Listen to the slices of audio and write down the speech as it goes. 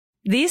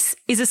This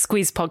is a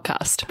Squiz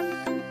podcast.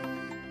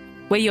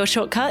 We're your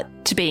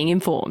shortcut to being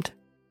informed.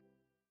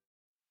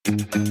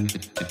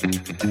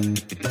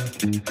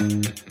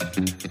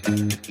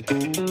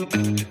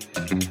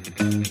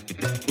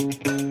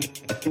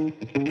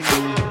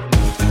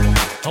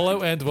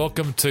 Hello and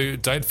welcome to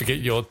Don't Forget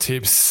Your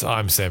Tips.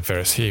 I'm Sam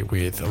Ferris here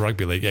with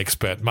rugby league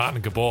expert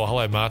Martin Gabor.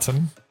 Hello,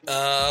 Martin.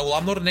 Well,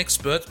 I'm not an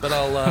expert, but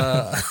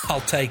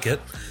I'll take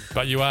it.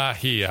 But you are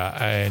here,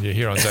 and you're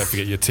here on Don't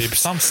Forget Your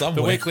Tips. I'm somewhere.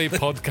 The weekly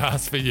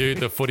podcast for you,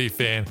 the footy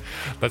fan.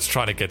 Let's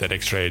try to get that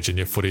extra edge in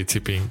your footy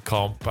tipping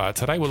comp.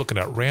 Today we're looking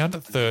at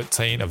round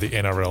 13 of the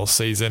NRL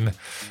season.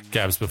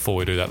 Gabs, before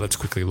we do that, let's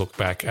quickly look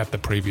back at the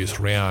previous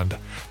round.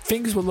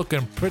 Things were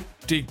looking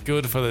pretty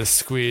good for the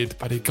Squid,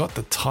 but he got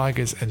the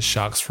Tigers and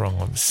Sharks wrong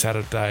on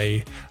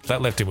Saturday.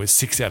 That left him with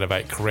 6 out of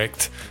 8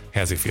 correct.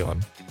 How's he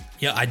feeling?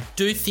 Yeah, I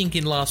do think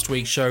in last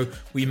week's show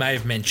we may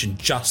have mentioned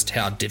just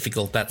how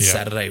difficult that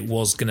Saturday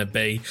was going to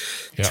be.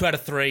 2 out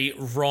of 3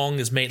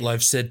 wrong, as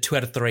Meatloaf said. 2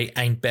 out of 3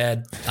 ain't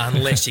bad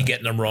unless you're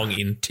getting them wrong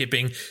in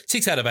tipping.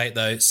 6 out of 8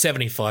 though,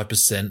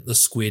 75%. The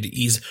Squid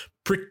is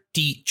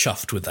pretty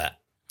chuffed with that.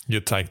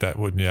 You'd take that,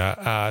 wouldn't you?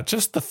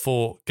 Just the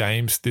 4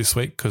 games this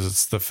week because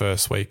it's the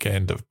first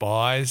weekend of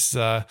buys,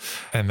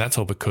 and that's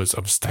all because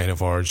of State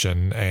of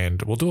Origin.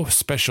 And we'll do a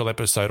special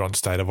episode on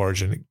State of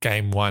Origin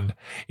Game 1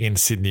 in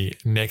Sydney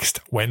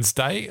next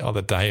Wednesday, on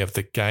the day of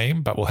the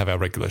game, but we'll have our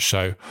regular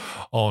show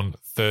on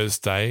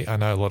Thursday. I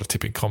know a lot of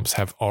tipping comps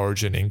have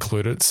Origin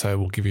included, so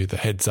we'll give you the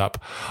heads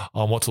up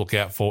on what to look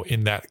out for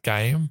in that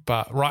game.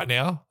 But right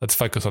now, let's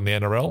focus on the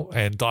NRL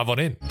and dive on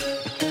in.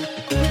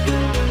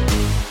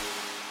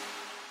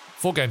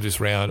 4 games this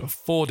round,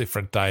 4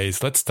 different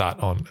days. Let's start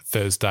on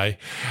Thursday.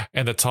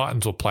 And the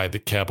Titans will play the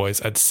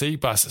Cowboys at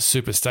Cbus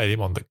Super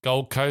Stadium on the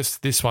Gold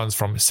Coast. This one's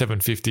from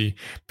 7:50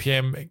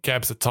 p.m.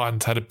 Gabs, the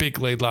Titans had a big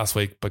lead last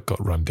week, but got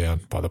run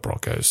down by the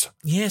Broncos.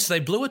 Yes, they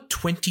blew a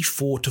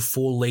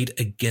 24-4 lead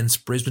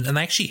against Brisbane, and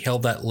they actually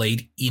held that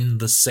lead in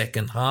the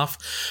second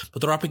half.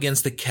 But they're up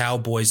against the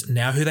Cowboys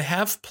now, who they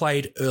have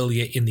played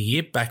earlier in the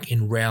year, back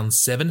in round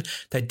 7.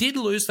 They did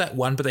lose that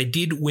one, but they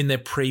did win their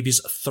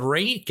previous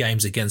 3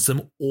 games against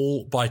them, all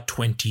by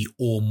 20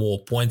 or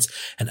more points.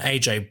 And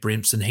AJ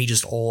Brimson, he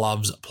just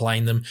loves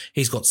playing them.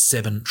 He's got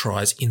 7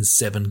 tries in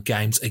 7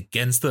 games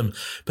against them.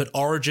 But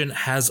Origin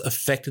has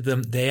affected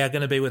them. They are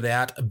going to be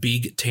without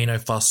big Tino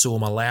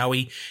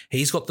Fa'asuamaleaui.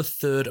 He's got the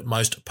 3rd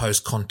most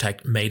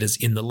post-contact meters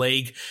in the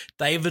league.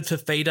 David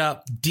Fifita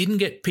didn't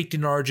get picked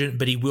in Origin,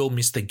 but he will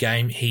miss the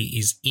game. He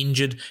is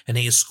injured, and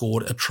he has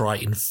scored a try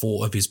in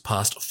 4 of his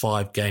past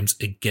 5 games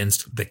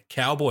against the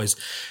Cowboys.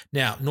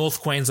 Now,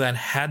 North Queensland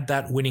had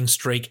that winning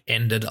streak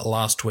ended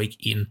last week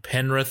in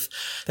Penrith.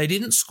 They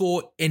didn't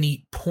score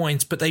any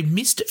points, but they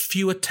missed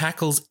fewer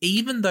tackles,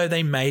 even though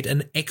they made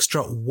an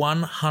extra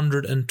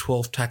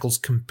 112 tackles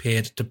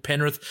compared to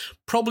Penrith.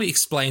 Probably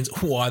explains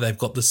why they've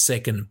got the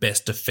 2nd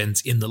best defence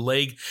in the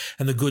league.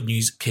 And the good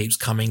news keeps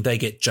coming. They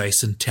get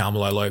Jason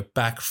Taumalolo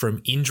back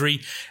from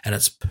injury, and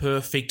it's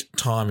perfect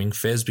timing,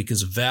 Fez,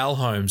 because Val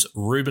Holmes,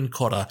 Reuben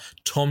Cotter,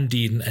 Tom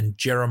Dearden and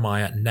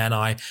Jeremiah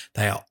Nanai,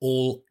 they are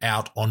all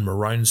out on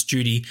Maroons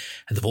duty,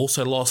 and they've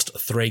also lost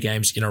 3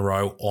 games in a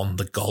row on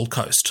the Gold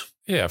Coast.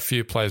 Yeah, a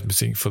few players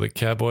missing for the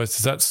Cowboys.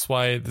 Does that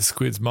sway the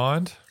Squid's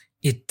mind?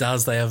 It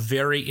does. They are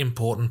very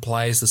important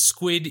players. The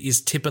Squid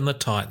is tipping the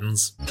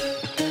Titans.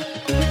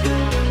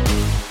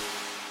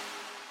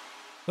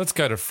 Let's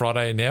go to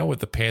Friday now with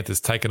the Panthers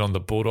taking on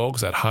the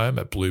Bulldogs at home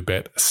at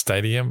Bluebet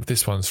Stadium.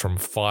 This one's from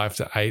 5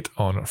 to 8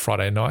 on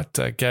Friday night.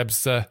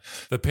 Gabs, the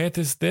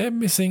Panthers, they're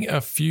missing a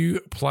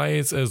few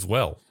players as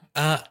well.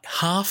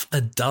 Half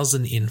a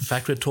dozen, in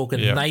fact. We're talking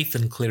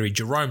Nathan Cleary,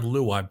 Jerome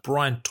Luai,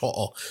 Brian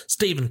To'o,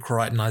 Stephen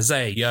Crichton,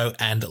 Isaiah Yeo,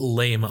 and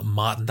Liam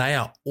Martin. They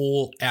are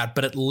all out,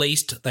 but at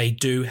least they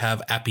do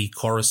have Api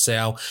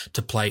Coruscant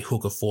to play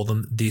hooker for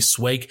them this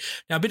week.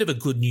 Now, a bit of a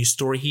good news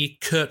story here.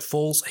 Kurt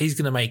Falls, he's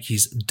going to make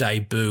his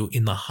debut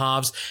in the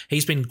halves.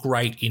 He's been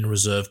great in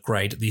reserve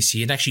grade this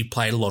year and actually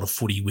played a lot of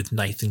footy with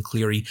Nathan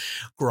Cleary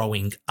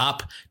growing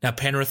up. Now,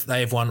 Penrith, they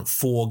have won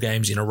 4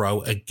 games in a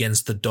row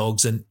against the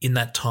Dogs, and in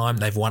that time,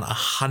 they've won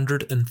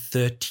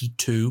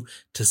 132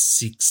 to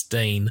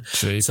 16.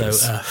 Jeepers.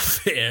 So a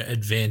fair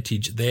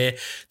advantage there.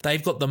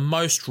 They've got the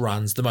most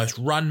runs, the most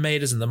run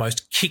meters, and the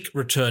most kick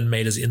return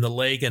meters in the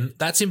league, and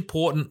that's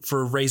important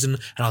for a reason,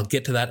 and I'll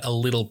get to that a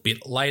little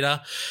bit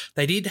later.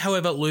 They did,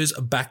 however, lose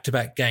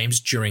back-to-back games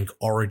during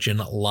Origin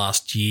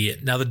last year.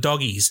 Now, the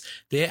Doggies,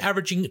 they're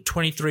averaging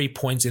 23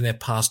 points in their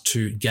past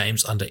 2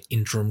 games under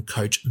interim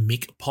coach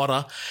Mick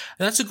Potter,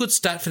 and that's a good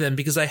stat for them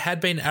because they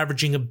had been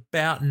averaging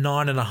about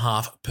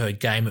 9.5 per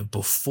game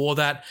before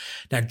that.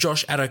 Now,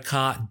 Josh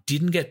Adokar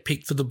didn't get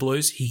picked for the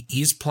Blues. He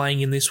is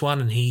playing in this one,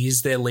 and he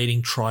is their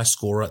leading try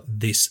scorer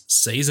this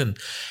season.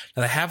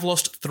 Now, they have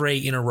lost 3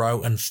 in a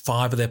row and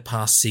 5 of their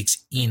past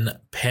 6 in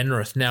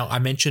Penrith. Now, I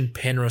mentioned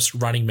Penrith's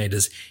running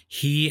meters.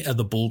 Here are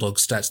the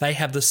Bulldogs stats. They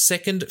have the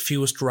 2nd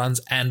fewest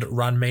runs and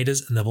run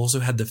meters, and they've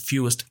also had the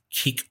fewest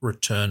kick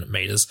return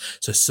meters,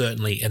 so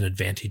certainly an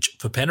advantage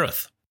for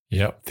Penrith.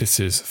 Yep, this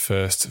is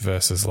first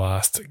versus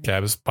last,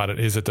 Gabs, but it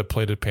is a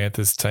depleted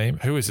Panthers team.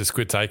 Who is the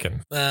Squid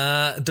taking?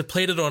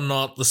 Depleted or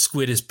not, the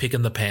Squid is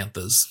picking the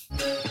Panthers.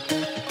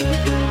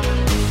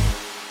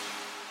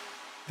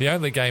 The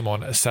only game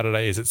on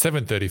Saturday is at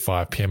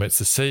 7:35pm. It's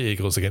the Sea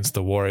Eagles against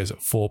the Warriors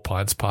at 4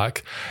 Pines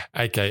Park,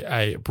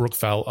 aka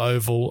Brookvale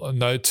Oval.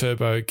 No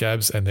turbo,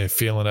 Gabs, and they're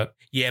feeling it.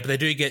 Yeah, but they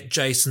do get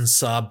Jason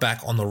Saab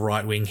back on the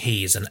right wing.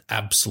 He is an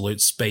absolute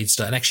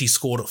speedster and actually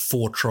scored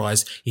 4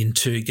 tries in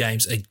 2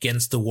 games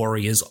against the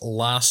Warriors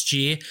last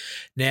year.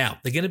 Now,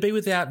 they're going to be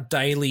without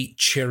Daly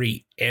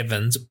Cherry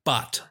Evans,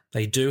 but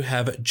they do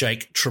have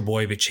Jake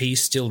Trebojevic.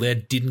 He's still there,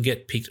 didn't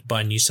get picked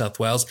by New South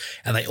Wales.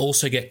 And they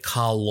also get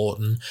Carl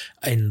Lawton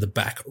in the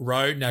back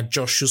row. Now,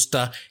 Josh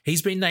Schuster,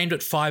 he's been named at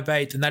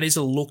 5'8", and that is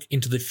a look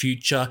into the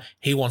future.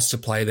 He wants to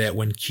play there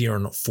when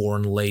Kieran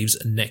Foran leaves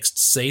next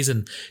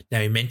season. Now,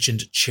 he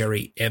mentioned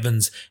Cherry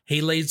Evans. He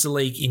leads the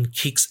league in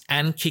kicks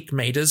and kick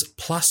meters,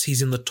 plus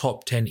he's in the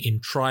top 10 in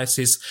try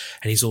assists,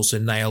 and he's also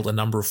nailed a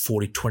number of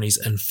 40-20s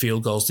and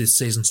field goals this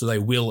season, so they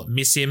will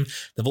miss him.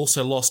 They've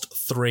also lost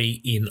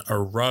 3 in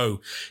a row.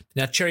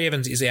 Now, Cherry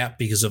Evans is out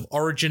because of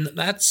origin.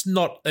 That's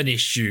not an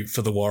issue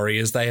for the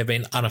Warriors. They have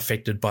been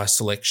unaffected by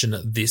selection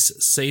this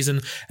season,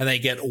 and they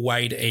get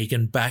Wade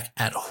Egan back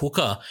at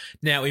hooker.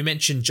 Now, we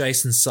mentioned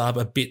Jason Saab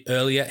a bit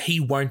earlier. He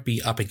won't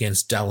be up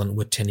against Dallin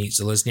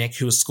Watene-Zelezniak,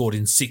 who has scored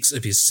in 6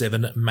 of his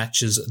 7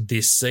 matches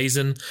this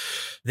season.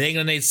 They're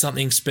going to need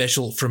something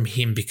special from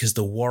him because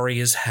the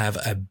Warriors have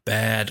a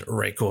bad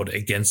record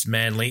against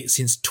Manly.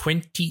 Since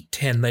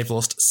 2010, they've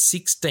lost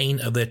 16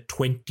 of their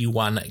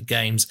 21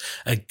 games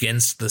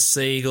against the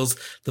Sea Eagles.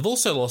 They've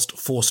also lost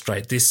 4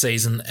 straight this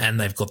season, and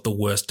they've got the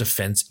worst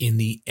defence in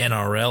the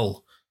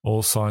NRL.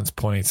 All signs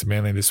pointing to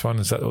Manly this one.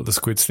 Is that what the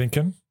Squid's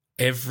thinking?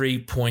 Every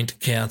point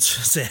counts,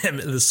 Sam.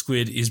 The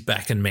Squid is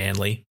back in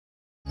Manly.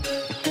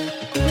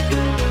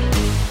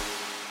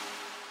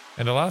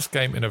 And the last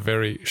game in a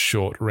very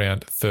short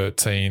round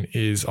 13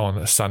 is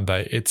on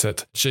Sunday. It's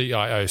at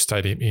GIO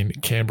Stadium in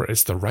Canberra.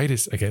 It's the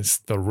Raiders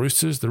against the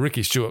Roosters, the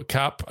Ricky Stewart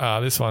Cup.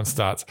 This one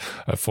starts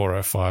at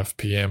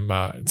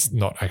 4:05pm. It's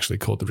not actually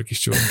called the Ricky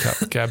Stewart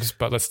Cup, Gabs,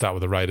 but let's start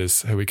with the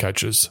Raiders, who he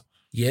coaches.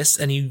 Yes,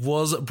 and he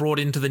was brought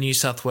into the New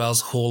South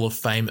Wales Hall of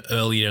Fame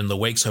earlier in the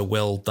week, so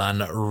well done,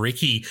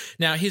 Ricky.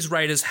 Now, his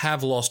Raiders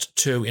have lost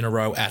 2 in a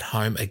row at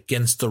home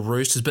against the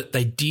Roosters, but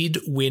they did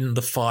win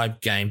the 5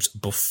 games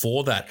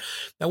before that.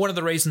 Now, one of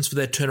the reasons for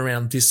their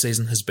turnaround this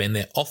season has been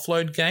their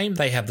offload game.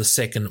 They have the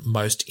second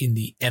most in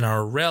the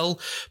NRL,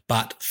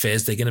 but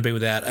Fez, they're going to be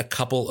without a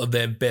couple of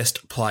their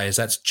best players.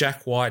 That's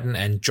Jack Whiten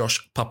and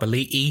Josh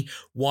Papali'i.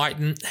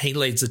 Whiten, he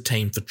leads the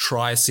team for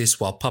try assists,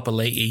 while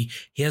Papali'i,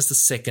 he has the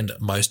second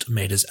most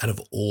meters out of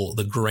all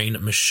the Green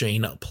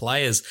Machine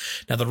players.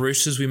 Now, the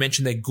Roosters, we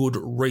mentioned their good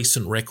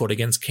recent record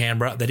against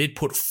Canberra. They did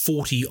put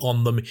 40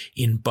 on them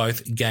in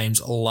both games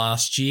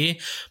last year,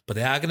 but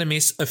they are going to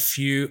miss a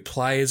few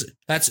players.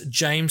 That's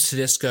James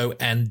Tedesco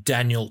and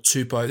Daniel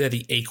Tupou. They're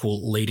the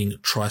equal leading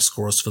try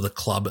scorers for the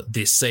club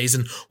this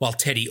season, while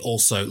Teddy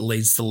also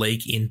leads the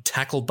league in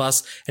tackle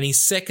bus, and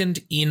he's second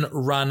in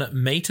run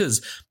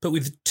meters. But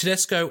with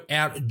Tedesco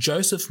out,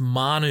 Joseph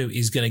Manu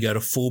is going to go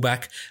to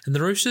fullback, and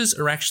the Roosters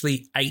are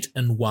actually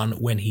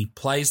 8-1 when he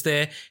plays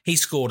there. He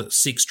scored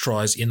 6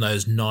 tries in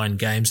those 9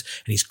 games,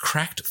 and he's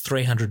cracked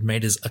 300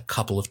 metres a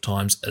couple of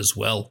times as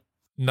well.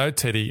 No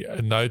Teddy,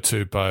 no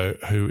Tupou.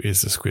 Who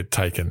is the Squid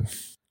taken?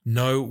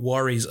 No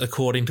worries,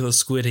 according to the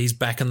Squid. He's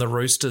back in the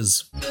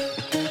Roosters.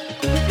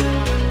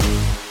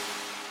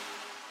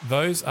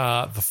 Those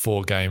are the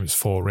 4 games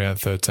for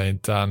round 13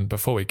 done.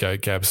 Before we go,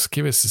 Gabs,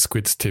 give us the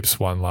Squid's tips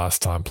one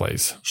last time,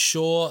 please.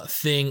 Sure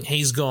thing.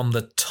 He's gone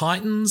the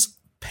Titans,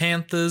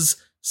 Panthers,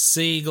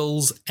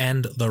 Seagulls,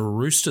 and the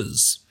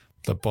Roosters.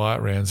 The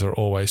buyout rounds are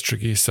always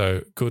tricky,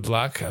 so good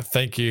luck.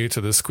 Thank you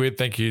to the Squid.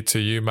 Thank you to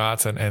you,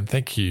 Martin, and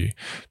thank you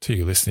to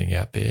you listening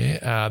out there.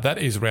 That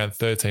is round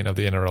 13 of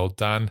the NRL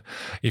done.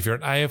 If you're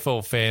an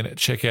AFL fan,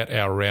 check out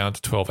our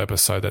round 12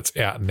 episode that's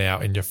out now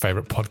in your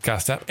favourite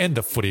podcast app and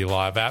the Footy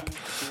Live app.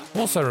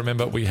 Also,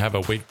 remember, we have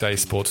a weekday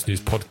sports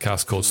news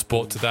podcast called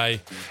Sport Today.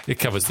 It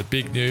covers the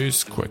big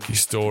news, quirky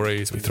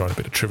stories. We throw in a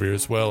bit of trivia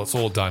as well. It's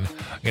all done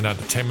in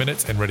under 10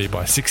 minutes and ready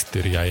by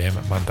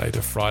 6:30am Monday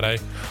to Friday.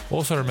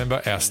 Also,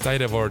 remember our State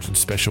of Origin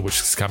special,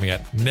 which is coming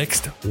out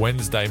next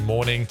Wednesday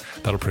morning.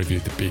 That'll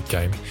preview the big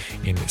game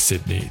in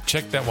Sydney.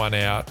 Check that one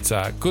out.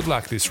 Good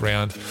luck this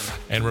round.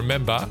 And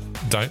remember,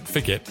 don't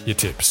forget your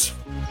tips.